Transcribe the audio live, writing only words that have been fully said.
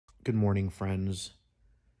Good morning, friends.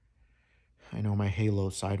 I know my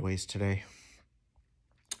halo sideways today.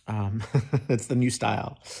 Um, it's the new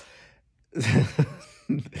style.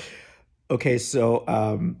 Okay, so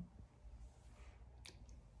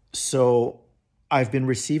I've been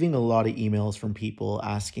receiving a lot of emails from people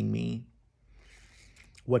asking me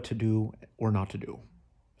what to do or not to do.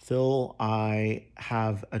 Phil, I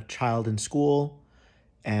have a child in school,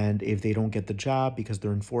 and if they don't get the job because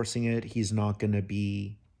they're enforcing it, he's not going to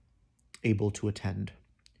be able to attend.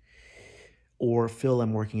 Or Phil,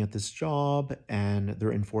 I'm working at this job and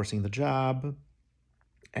they're enforcing the job,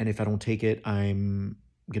 and if I don't take it, I'm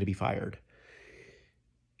going to be fired.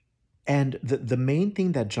 And the main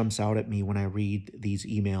thing that jumps out at me when I read these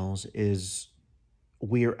emails is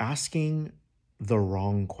we're asking the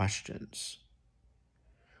wrong questions.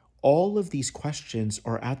 All of these questions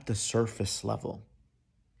are at the surface level.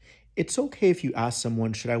 It's okay if you ask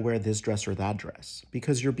someone, should I wear this dress or that dress?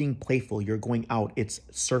 Because you're being playful, you're going out, it's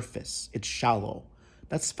surface, it's shallow.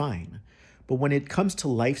 That's fine. But when it comes to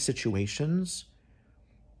life situations,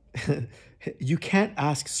 you can't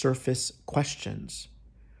ask surface questions.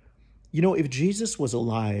 You know, if Jesus was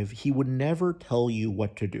alive, he would never tell you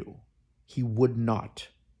what to do. He would not.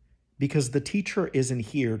 Because the teacher isn't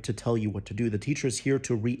here to tell you what to do. The teacher is here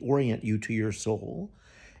to reorient you to your soul.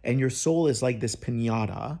 And your soul is like this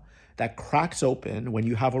piñata that cracks open when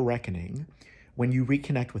you have a reckoning, when you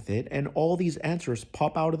reconnect with it, and all these answers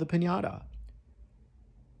pop out of the piñata.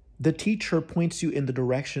 The teacher points you in the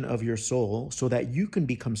direction of your soul so that you can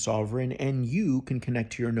become sovereign and you can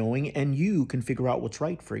connect to your knowing and you can figure out what's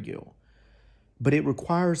right for you. But it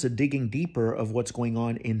requires a digging deeper of what's going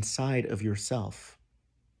on inside of yourself.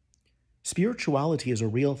 Spirituality is a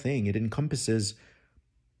real thing. It encompasses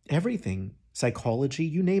everything. Psychology,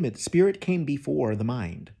 you name it. Spirit came before the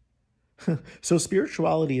mind. So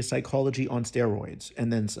spirituality is psychology on steroids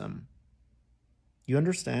and then some. You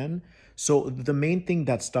understand? So the main thing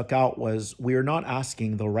that stuck out was we're not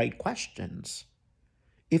asking the right questions.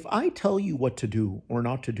 If I tell you what to do or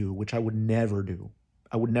not to do, which I would never do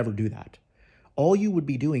that. All you would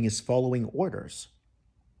be doing is following orders,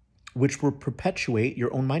 which will perpetuate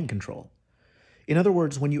your own mind control. In other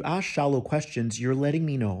words, when you ask shallow questions, you're letting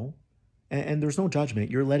me know, and there's no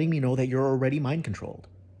judgment, you're letting me know that you're already mind controlled,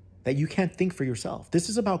 that you can't think for yourself. This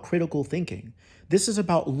is about critical thinking. This is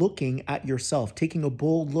about looking at yourself, taking a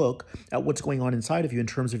bold look at what's going on inside of you in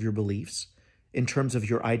terms of your beliefs, in terms of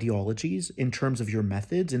your ideologies, in terms of your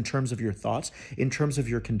methods, in terms of your thoughts, in terms of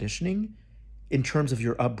your conditioning, in terms of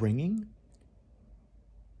your upbringing.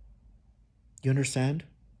 You understand?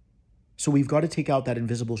 So we've got to take out that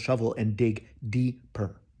invisible shovel and dig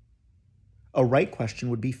deeper. A right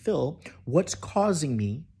question would be, Phil, what's causing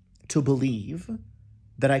me to believe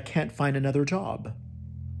that I can't find another job?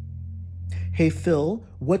 Hey, Phil,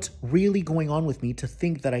 what's really going on with me to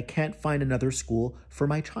think that I can't find another school for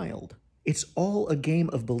my child? It's all a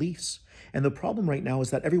game of beliefs. And the problem right now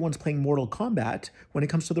is that everyone's playing Mortal Kombat when it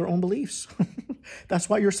comes to their own beliefs. That's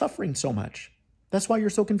why you're suffering so much. That's why you're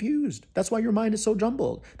so confused. That's why your mind is so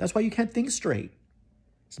jumbled. That's why you can't think straight.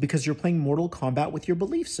 It's because you're playing Mortal Kombat with your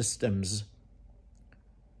belief systems.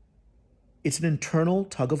 It's an internal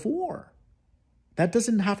tug of war. That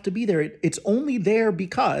doesn't have to be there. It's only there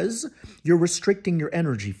because you're restricting your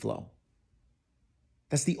energy flow.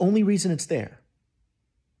 That's the only reason it's there.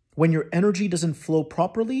 When your energy doesn't flow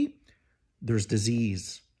properly, there's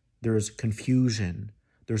disease, there's confusion,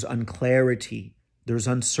 there's unclarity, there's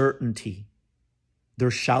uncertainty.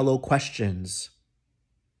 There's shallow questions.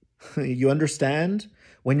 You understand?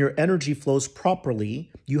 When your energy flows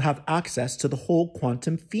properly, you have access to the whole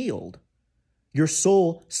quantum field. Your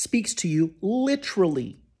soul speaks to you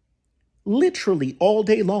literally all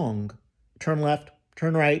day long. Turn left,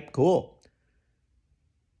 turn right, cool.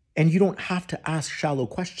 And you don't have to ask shallow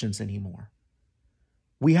questions anymore.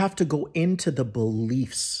 We have to go into the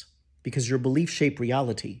beliefs because your beliefs shape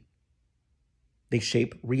reality. They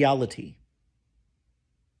shape reality.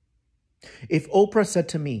 If Oprah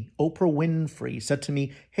Winfrey said to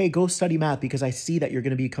me, hey, go study math because I see that you're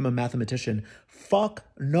going to become a mathematician. Fuck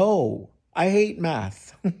no. I hate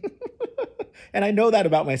math. And I know that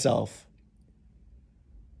about myself.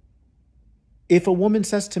 If a woman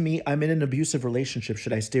says to me, I'm in an abusive relationship,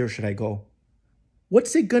 should I stay or should I go?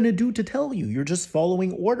 What's it going to do to tell you? You're just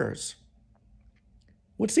following orders.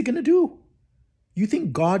 What's it going to do? You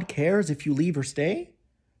think God cares if you leave or stay?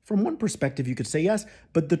 From one perspective, you could say yes,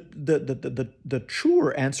 but the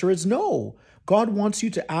truer answer is no. God wants you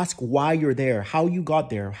to ask why you're there, how you got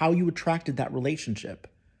there, how you attracted that relationship,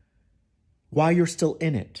 why you're still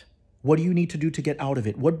in it. What do you need to do to get out of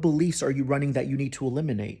it? What beliefs are you running that you need to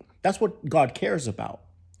eliminate? That's what God cares about.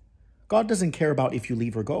 God doesn't care about if you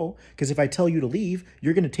leave or go, because if I tell you to leave,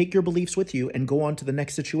 you're going to take your beliefs with you and go on to the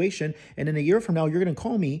next situation. And in a year from now, you're going to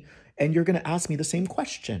call me and you're going to ask me the same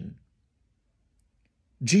question.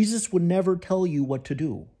 Jesus would never tell you what to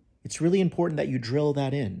do. It's really important that you drill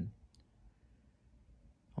that in.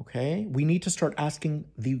 Okay? We need to start asking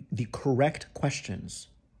the correct questions.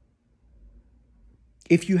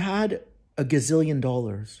 If you had $1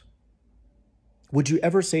 gazillion, would you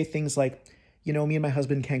ever say things like, me and my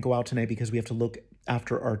husband can't go out tonight because we have to look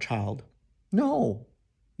after our child? No.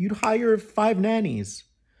 You'd hire 5 nannies.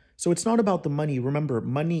 So it's not about the money. Remember,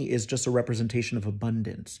 money is just a representation of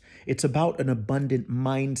abundance. It's about an abundant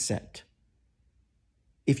mindset.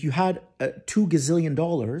 If you had $2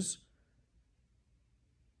 gazillion,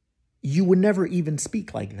 you would never even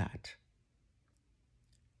speak like that.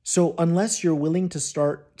 So unless you're willing to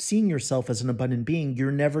start seeing yourself as an abundant being,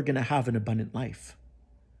 you're never going to have an abundant life.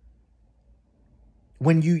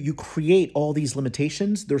 When you create all these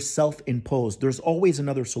limitations, they're self-imposed. There's always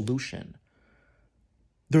another solution.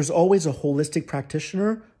 There's always a holistic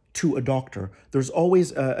practitioner to a doctor. There's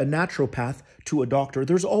always a naturopath to a doctor.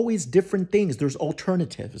 There's always different things. There's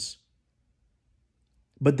alternatives.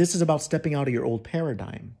 But this is about stepping out of your old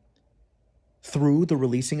paradigm through the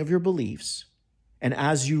releasing of your beliefs. And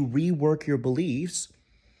as you rework your beliefs,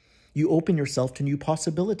 you open yourself to new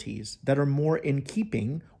possibilities that are more in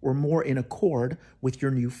keeping or more in accord with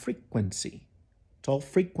your new frequency. It's all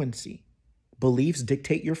frequency. Beliefs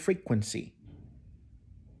dictate your frequency.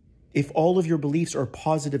 If all of your beliefs are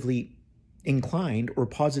positively inclined or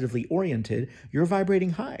positively oriented, you're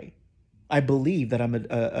vibrating high. I believe that I'm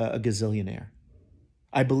a gazillionaire.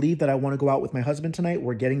 I believe that I want to go out with my husband tonight.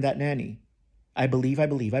 We're getting that nanny. I believe.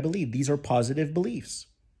 These are positive beliefs.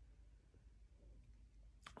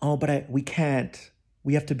 Oh, but we can't.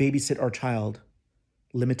 We have to babysit our child.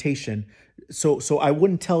 Limitation. So I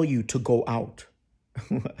wouldn't tell you to go out.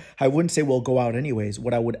 I wouldn't say, well, go out anyways.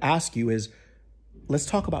 What I would ask you is, let's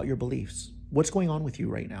talk about your beliefs. What's going on with you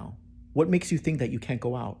right now? What makes you think that you can't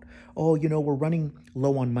go out? Oh, we're running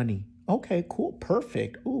low on money. Okay, cool,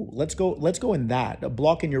 perfect. Ooh, let's go in that. A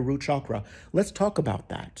block in your root chakra. Let's talk about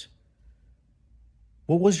that.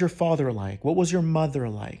 What was your father like? What was your mother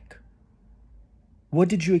like? What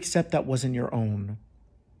did you accept that wasn't your own?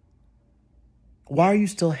 Why are you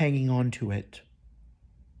still hanging on to it?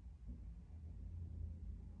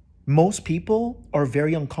 Most people are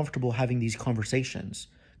very uncomfortable having these conversations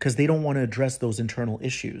because they don't want to address those internal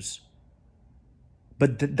issues.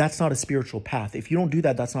 But that's not a spiritual path. If you don't do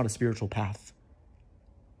that, that's not a spiritual path.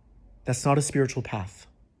 That's not a spiritual path.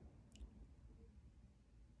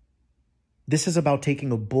 This is about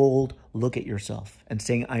taking a bold look at yourself and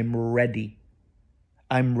saying, I'm ready.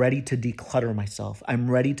 I'm ready to declutter myself.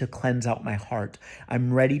 I'm ready to cleanse out my heart.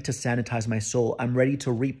 I'm ready to sanitize my soul. I'm ready to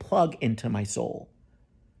replug into my soul.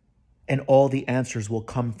 And all the answers will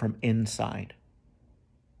come from inside.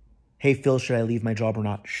 Hey, Phil, should I leave my job or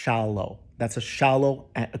not? Shallow. That's a shallow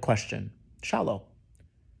question. Shallow.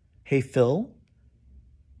 Hey, Phil,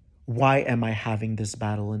 why am I having this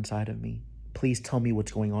battle inside of me? Please tell me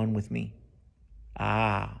what's going on with me.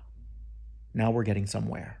 Now we're getting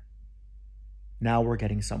somewhere. Now we're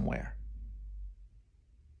getting somewhere.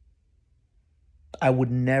 I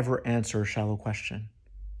would never answer a shallow question,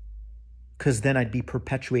 because then I'd be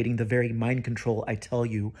perpetuating the very mind control I tell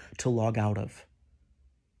you to log out of.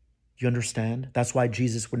 You understand? That's why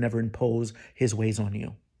Jesus would never impose his ways on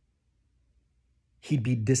you. He'd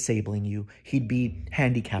be disabling you. He'd be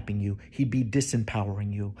handicapping you. He'd be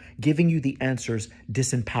disempowering you. Giving you the answers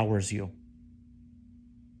disempowers you.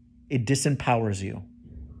 It disempowers you.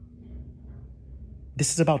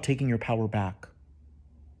 This is about taking your power back.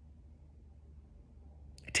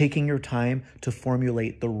 Taking your time to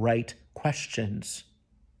formulate the right questions.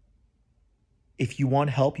 If you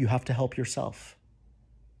want help, you have to help yourself.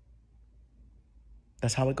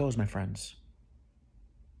 That's how it goes, my friends.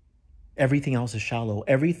 Everything else is shallow.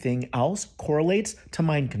 Everything else correlates to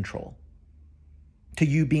mind control, to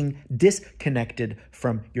you being disconnected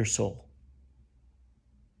from your soul.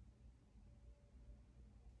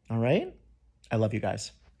 All right? I love you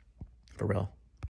guys. For real.